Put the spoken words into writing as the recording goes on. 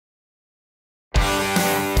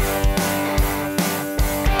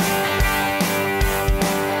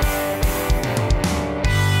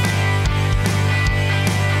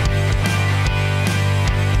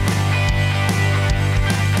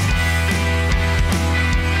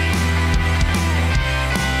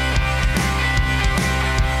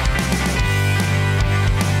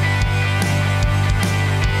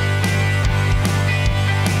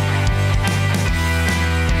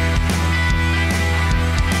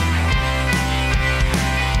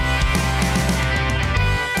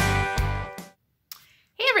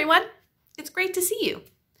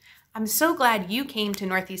I'm so glad you came to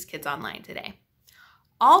Northeast Kids Online today.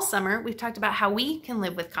 All summer, we've talked about how we can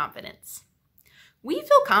live with confidence. We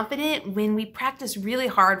feel confident when we practice really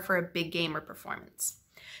hard for a big game or performance.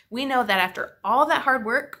 We know that after all that hard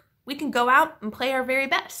work, we can go out and play our very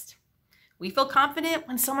best. We feel confident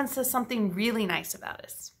when someone says something really nice about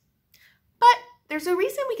us. But there's a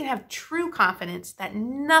reason we can have true confidence that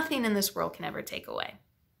nothing in this world can ever take away.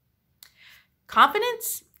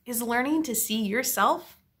 Confidence is learning to see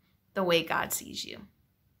yourself the way God sees you.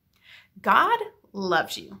 God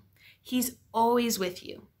loves you. He's always with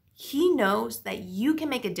you. He knows that you can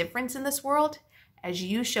make a difference in this world as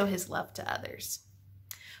you show his love to others.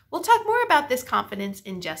 We'll talk more about this confidence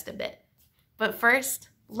in just a bit. But first,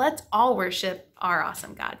 let's all worship our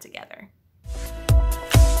awesome God together.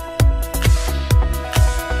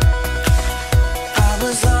 I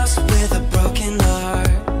was lost with a broken heart.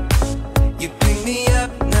 You picked me up,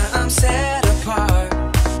 now I'm set apart.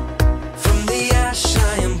 From the ash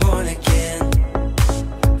I am born again,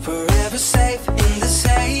 forever safe in the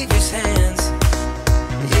Savior's hands.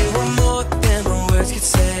 You are more than my words could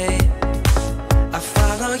say. I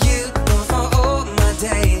follow you, Lord, for all my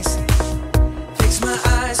days. Fix my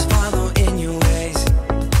eyes, follow in your ways.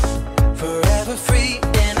 Forever free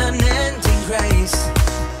in unending grace.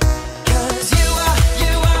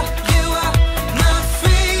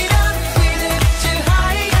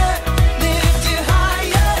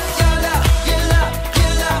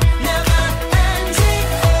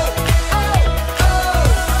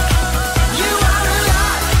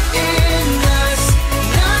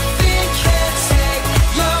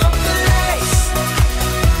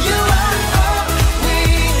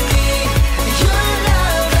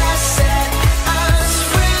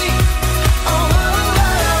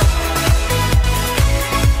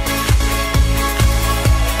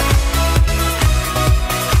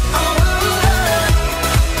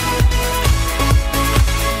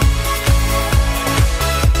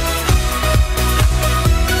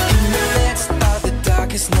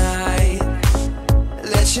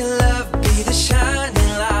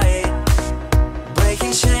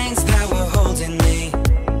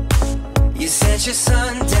 Your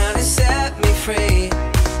son down and set me free.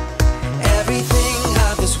 Everything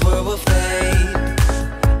of this world will fade.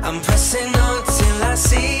 I'm pressing on till I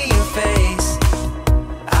see your face.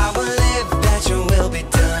 I will live that your will be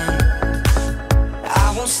done.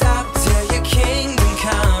 I won't stop till your kingdom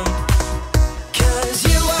come. 'Cause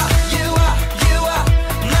you are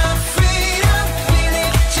my freedom. We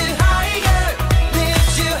lift you higher,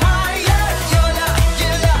 lift you higher. Your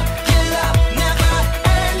love never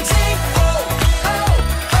ending.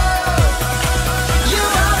 You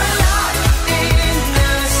are alive in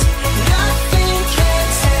us. Nothing can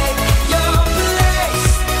take your place.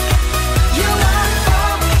 You are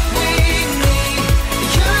all we need.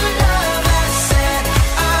 Your love has set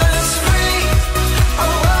us free.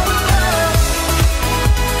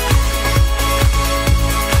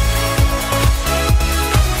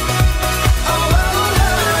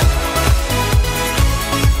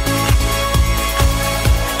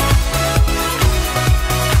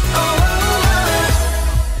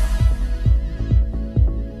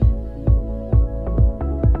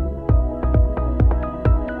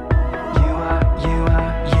 You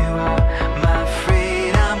are my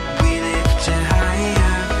freedom. We lift you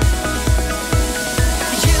higher.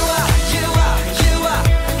 You are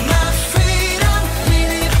my freedom. We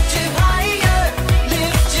lift you higher,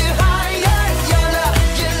 lift you higher. Your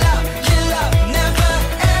love never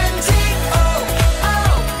ending.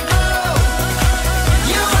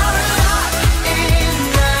 You are alive in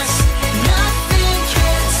us. Nothing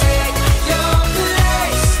can take your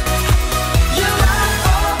place. You are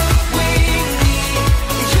all we need.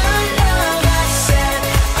 Your love has set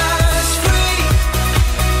us free.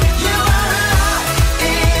 You are alive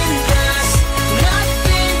in us.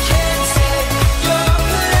 Nothing can take your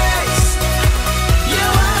place. You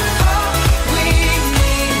are all we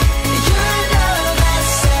need. Your love has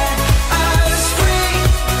set us free.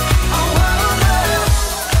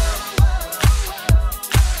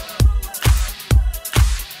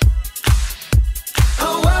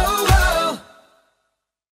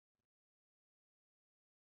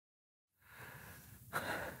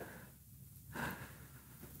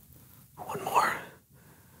 One more.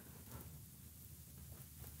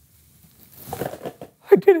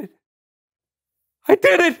 I did it. I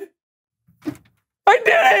did it. I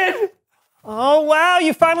did it. Oh, wow,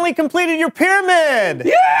 you finally completed your pyramid.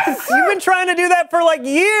 Yes. You've been trying to do that for like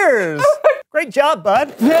years. Great job,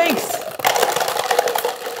 bud. Thanks.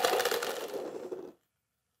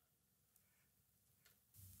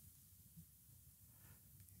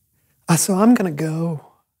 So I'm going to go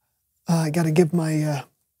I got to give my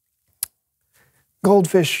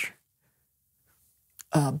goldfish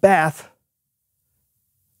bath.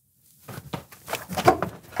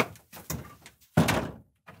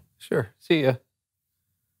 Sure. See ya.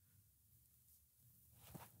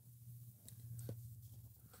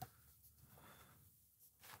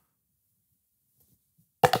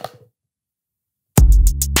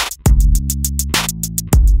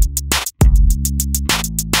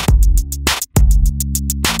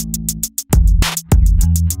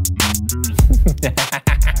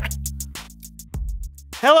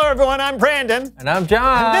 Hello, everyone. I'm Brandon. And I'm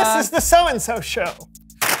John. And this is the So and So Show.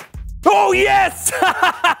 Oh, yes!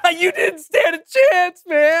 You didn't stand a chance,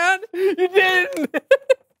 man! You didn't!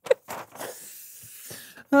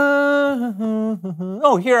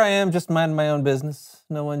 Oh, here I am, just minding my own business.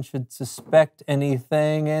 No one should suspect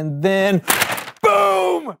anything, and then...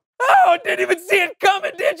 Boom! Oh, didn't even see it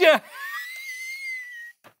coming, did you?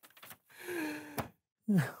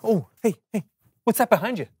 Oh, hey, what's that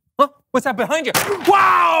behind you? Huh? What's that behind you?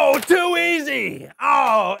 Wow, too easy!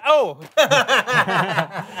 Oh!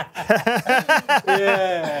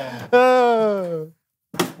 Yeah.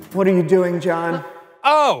 What are you doing, John?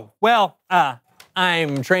 Oh, well,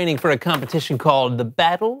 I'm training for a competition called the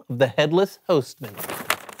Battle of the Headless Hostman.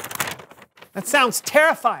 That sounds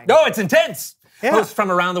terrifying. Oh, it's intense! Yeah. Hosts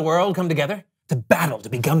from around the world come together to battle to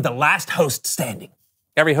become the last host standing.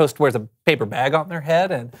 Every host wears a paper bag on their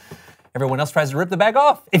head, and everyone else tries to rip the bag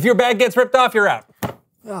off. If your bag gets ripped off, you're out.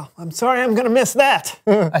 Oh, I'm sorry I'm going to miss that.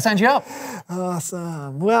 I signed you up.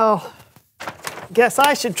 Awesome. Well, guess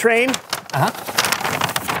I should train.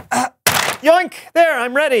 Yoink! There,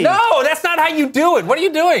 I'm ready. No, that's not how you do it. What are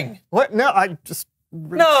you doing? What? No, I just...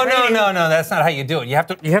 No, that's not how you do it. You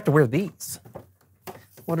have to wear these.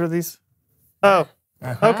 What are these? Oh.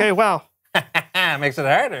 Okay, wow. Makes it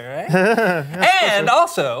harder, right? And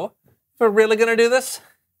also, if we're really gonna do this,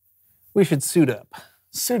 we should suit up.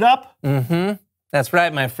 Suit up? Mm-hmm. That's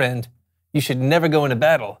right, my friend. You should never go into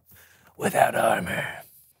battle without armor.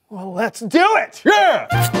 Well, let's do it! Yeah!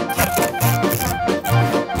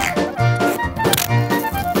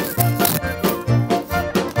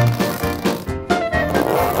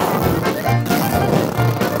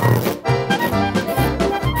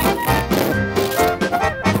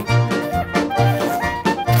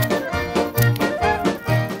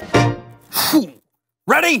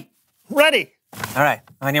 Ready? Ready. All right,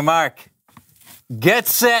 on your mark. Get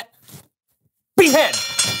set. Behead.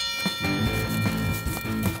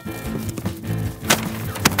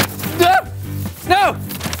 No! No!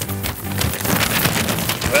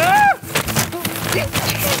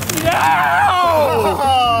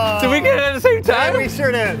 Did we get it at the same time? Yeah, we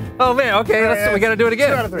sure did. Oh man, okay, we gotta do it again.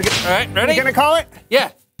 2 out of 3. All right, ready? You gonna call it?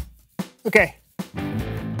 Yeah. Okay.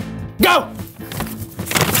 Go!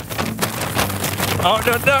 Oh,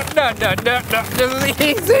 no. This is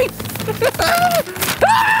easy.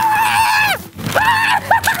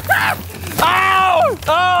 Ow!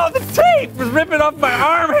 Oh, the tape was ripping off my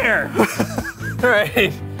arm hair. All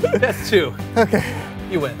right, that's 2. Okay.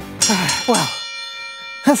 You win. Wow.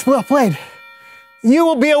 That's well played. You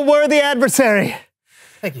will be a worthy adversary.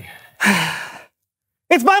 Thank you.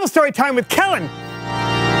 It's Bible story time with Kellen.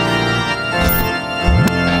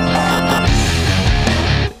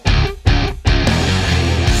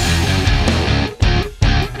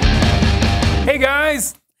 Hey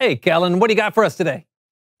guys, Hey, Kellen, what do you got for us today?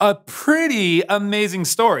 a pretty amazing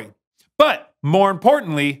story. But more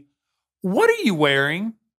importantly, what are you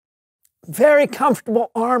wearing? Very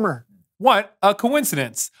comfortable armor. What a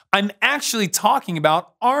coincidence. I'm actually talking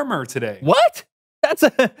about armor today. What?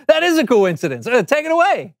 That is a coincidence. Take it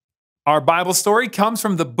away. Our Bible story comes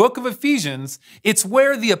from the book of Ephesians. It's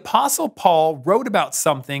where the Apostle Paul wrote about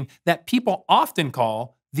something that people often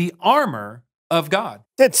call the armor of God.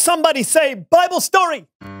 Did somebody say Bible story?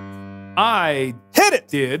 I Hit it.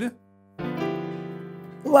 did.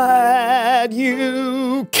 Glad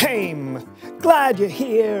you came. Glad you're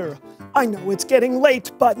here. I know it's getting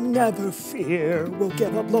late, but never fear. We'll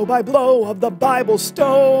get a blow by blow of the Bible story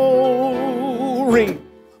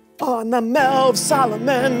on the Melv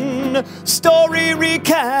Solomon story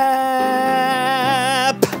recap.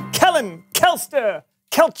 Kellen, Kelster,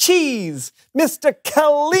 Kelcheese, Mr.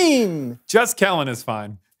 Kelleen. Just Kellen is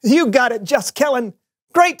fine. You got it, Just Kellen.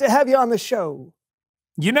 Great to have you on the show.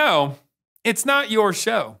 You know, it's not your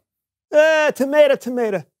show.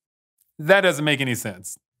 Tomato. That doesn't make any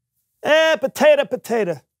sense. Potato.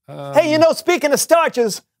 Hey, you know, speaking of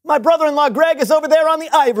starches, my brother-in-law Greg is over there on the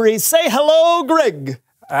ivories. Say hello, Greg.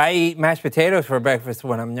 I eat mashed potatoes for breakfast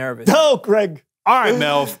when I'm nervous. Oh, Greg, All right,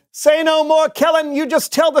 Melv. Say no more, Kellen. You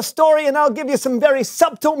just tell the story and I'll give you some very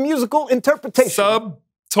subtle musical interpretation.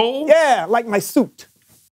 Subtle? Yeah, like my suit.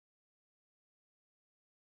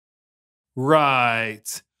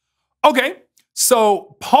 Right. Okay,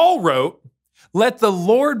 so Paul wrote, "Let the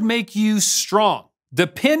Lord make you strong.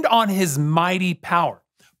 Depend on his mighty power.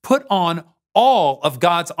 Put on all of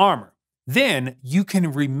God's armor. Then you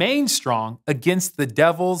can remain strong against the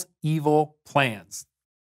devil's evil plans."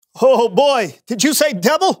 Oh boy, did you say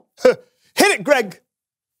devil? Hit it, Greg.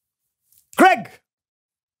 Greg!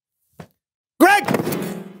 Greg!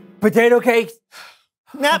 Potato cakes.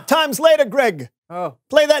 Nap time's later, Greg. Oh.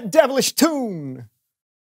 Play that devilish tune.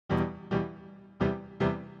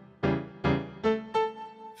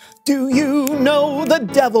 Do you know the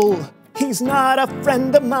devil? He's not a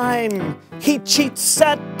friend of mine. He cheats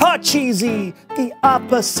at Parcheesi, the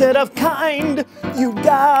opposite of kind. You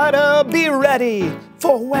gotta be ready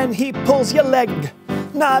for when he pulls your leg.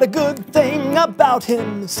 Not a good thing about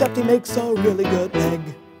him, except he makes a really good egg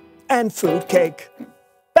and fruitcake.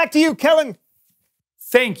 Back to you, Kellen.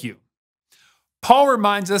 Thank you. Paul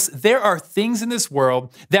reminds us there are things in this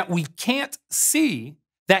world that we can't see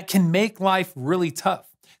that can make life really tough.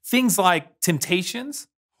 Things like temptations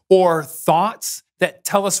or thoughts that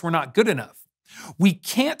tell us we're not good enough. We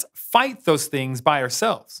can't fight those things by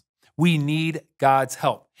ourselves. We need God's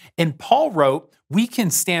help. And Paul wrote, we can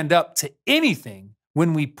stand up to anything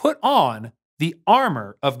when we put on the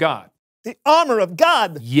armor of God. The armor of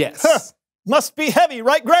God? Yes. Huh. Must be heavy,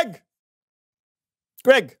 right, Greg?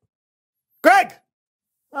 Greg! Greg!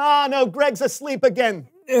 Ah, no, Greg's asleep again.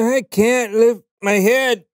 I can't lift my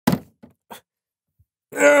head.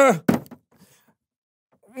 I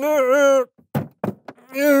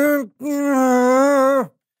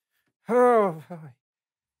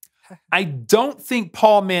don't think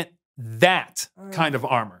Paul meant that kind of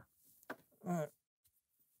armor.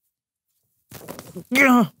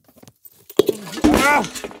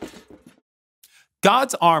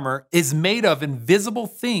 God's armor is made of invisible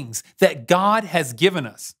things that God has given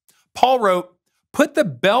us. Paul wrote, "Put the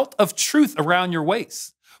belt of truth around your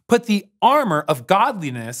waist. Put the armor of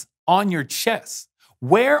godliness on your chest.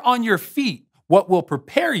 Wear on your feet what will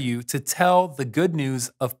prepare you to tell the good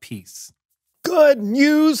news of peace." Good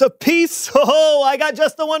news of peace? Oh, I got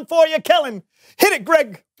just the one for you, Kellen. Hit it,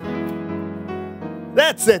 Greg.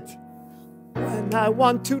 That's it. When I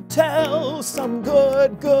want to tell some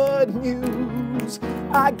good news,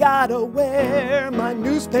 I gotta wear my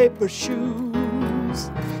newspaper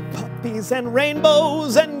shoes. Puppies and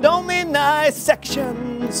rainbows and only nice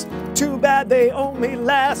sections. Too bad they only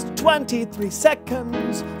last 23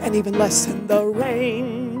 seconds, and even less in the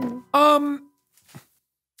rain.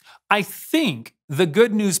 I think the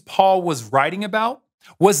good news Paul was writing about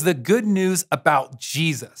was the good news about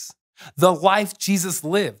Jesus, the life Jesus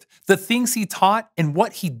lived, the things he taught, and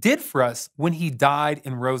what he did for us when he died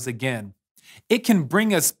and rose again. It can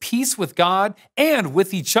bring us peace with God and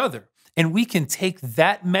with each other, and we can take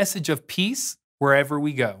that message of peace wherever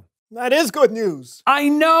we go. That is good news. I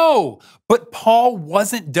know, but Paul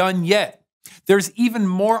wasn't done yet. There's even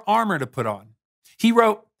more armor to put on. He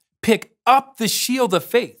wrote, "Pick up the shield of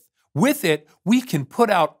faith. With it, we can put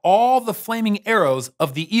out all the flaming arrows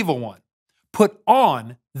of the evil one. Put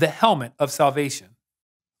on the helmet of salvation."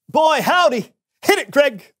 Boy, howdy. Hit it,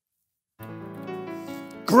 Greg.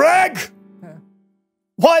 Greg!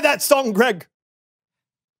 Why that song, Greg?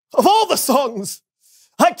 Of all the songs,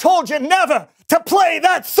 I told you never to play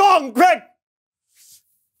that song, Greg.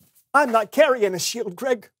 I'm not carrying a shield,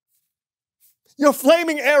 Greg. Your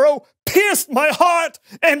flaming arrow pierced my heart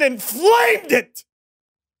and inflamed it.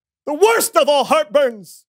 The worst of all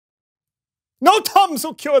heartburns. No Tums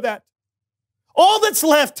will cure that. All that's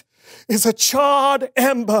left is a charred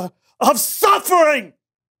ember of suffering.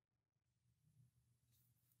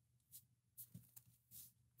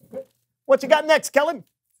 What you got next, Kellen?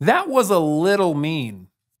 That was a little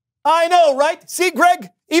mean. I know, right? See,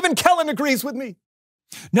 Greg? Even Kellen agrees with me.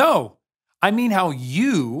 No, I mean how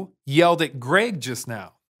you yelled at Greg just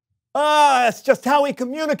now. That's just how we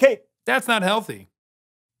communicate. That's not healthy.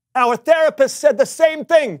 Our therapist said the same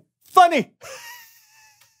thing. Funny.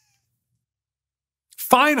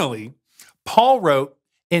 Finally, Paul wrote,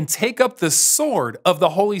 "And take up the sword of the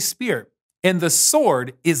Holy Spirit." And the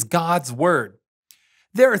sword is God's word.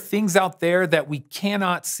 There are things out there that we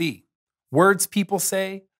cannot see. Words people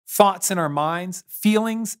say, thoughts in our minds,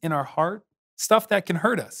 feelings in our heart, stuff that can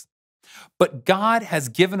hurt us. But God has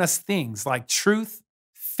given us things like truth,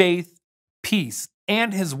 faith, peace,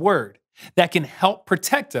 and his word that can help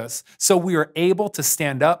protect us so we are able to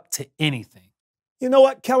stand up to anything. You know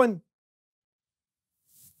what, Kellen?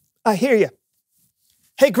 I hear you.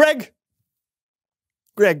 Hey, Greg.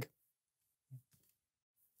 Greg.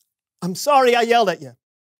 I'm sorry I yelled at you.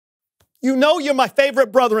 You know you're my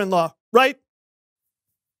favorite brother-in-law, right?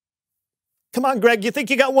 Come on, Greg. You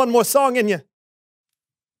think you got one more song in you?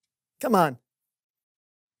 Come on.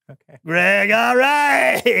 Okay. Greg, all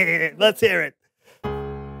right. Let's hear it.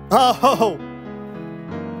 Oh.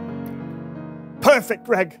 Perfect,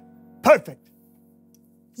 Greg. Perfect.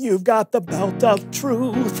 You've got the belt of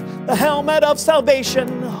truth, the helmet of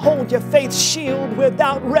salvation. Hold your faith's shield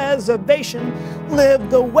without reservation. Live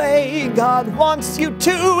the way God wants you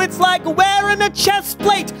to. It's like wearing a chest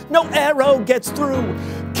plate. No arrow gets through.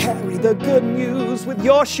 Carry the good news with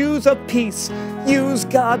your shoes of peace. Use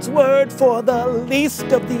God's word for the least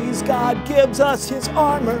of these. God gives us his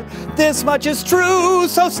armor. This much is true.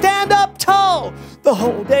 So stand up tall the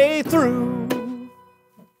whole day through.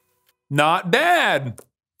 Not bad.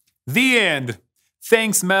 The end.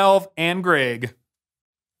 Thanks, Melv and Greg.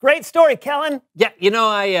 Great story, Kellen. Yeah,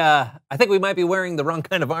 I think we might be wearing the wrong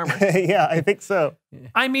kind of armor. Yeah, I think so.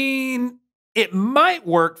 I mean, it might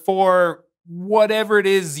work for whatever it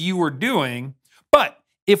is you were doing, but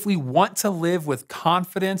if we want to live with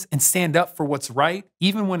confidence and stand up for what's right,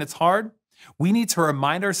 even when it's hard, we need to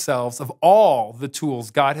remind ourselves of all the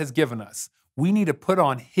tools God has given us. We need to put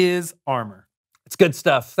on his armor. It's good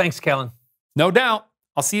stuff. Thanks, Kellen. No doubt.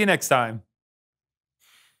 I'll see you next time.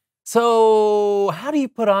 So, how do you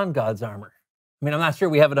put on God's armor? I mean, I'm not sure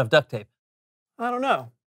we have enough duct tape. I don't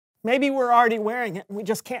know. Maybe we're already wearing it and we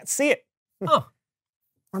just can't see it. Huh.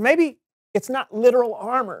 Or maybe it's not literal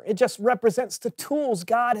armor. It just represents the tools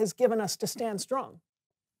God has given us to stand strong.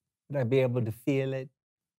 Would I be able to feel it?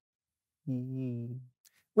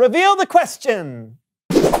 Reveal the question.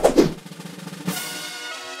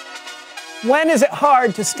 When is it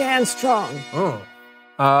hard to stand strong?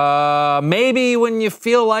 Maybe when you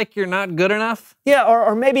feel like you're not good enough. Yeah,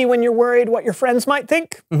 or maybe when you're worried what your friends might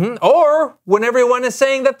think. Or when everyone is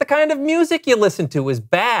saying that the kind of music you listen to is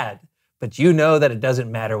bad, but you know that it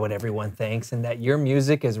doesn't matter what everyone thinks and that your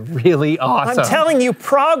music is really awesome. I'm telling you,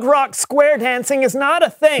 prog rock square dancing is not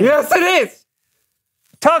a thing. Yes, it is.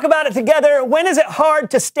 Talk about it together. When is it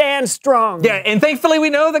hard to stand strong? Yeah, and thankfully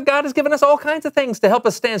we know that God has given us all kinds of things to help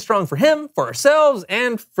us stand strong for him, for ourselves,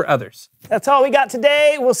 and for others. That's all we got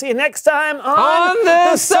today. We'll see you next time On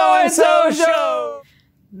the So-and-So Show.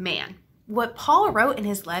 Man, what Paul wrote in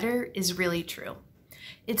his letter is really true.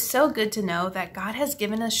 It's so good to know that God has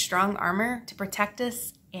given us strong armor to protect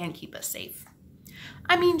us and keep us safe.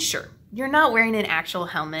 I mean, sure, you're not wearing an actual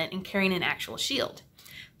helmet and carrying an actual shield.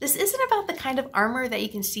 This isn't about the kind of armor that you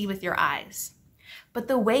can see with your eyes, but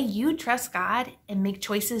the way you trust God and make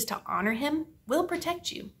choices to honor him will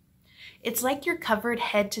protect you. It's like you're covered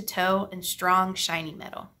head to toe in strong, shiny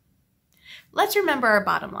metal. Let's remember our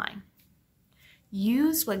bottom line.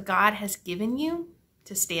 Use what God has given you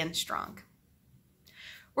to stand strong.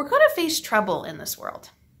 We're going to face trouble in this world.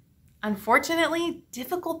 Unfortunately,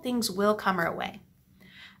 difficult things will come our way.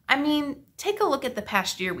 I mean, take a look at the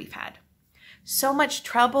past year we've had. So much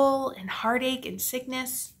trouble and heartache and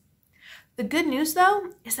sickness. The good news,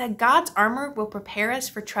 though, is that God's armor will prepare us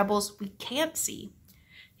for troubles we can't see.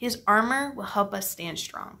 His armor will help us stand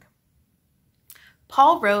strong.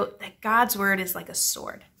 Paul wrote that God's word is like a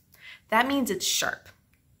sword. That means it's sharp.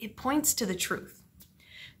 It points to the truth.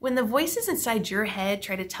 When the voices inside your head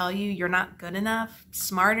try to tell you you're not good enough,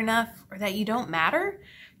 smart enough, or that you don't matter,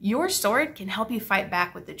 your sword can help you fight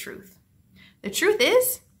back with the truth. The truth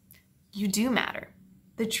is, you do matter.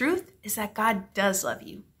 The truth is that God does love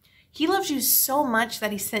you. He loves you so much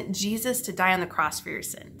that he sent Jesus to die on the cross for your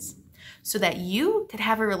sins, so that you could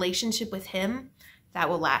have a relationship with him that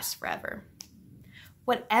will last forever.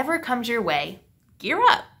 Whatever comes your way, gear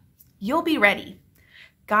up. You'll be ready.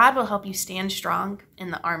 God will help you stand strong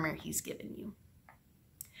in the armor he's given you.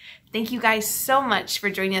 Thank you guys so much for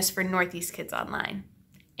joining us for Northeast Kids Online.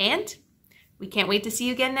 And we can't wait to see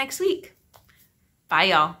you again next week. Bye,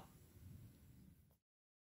 y'all.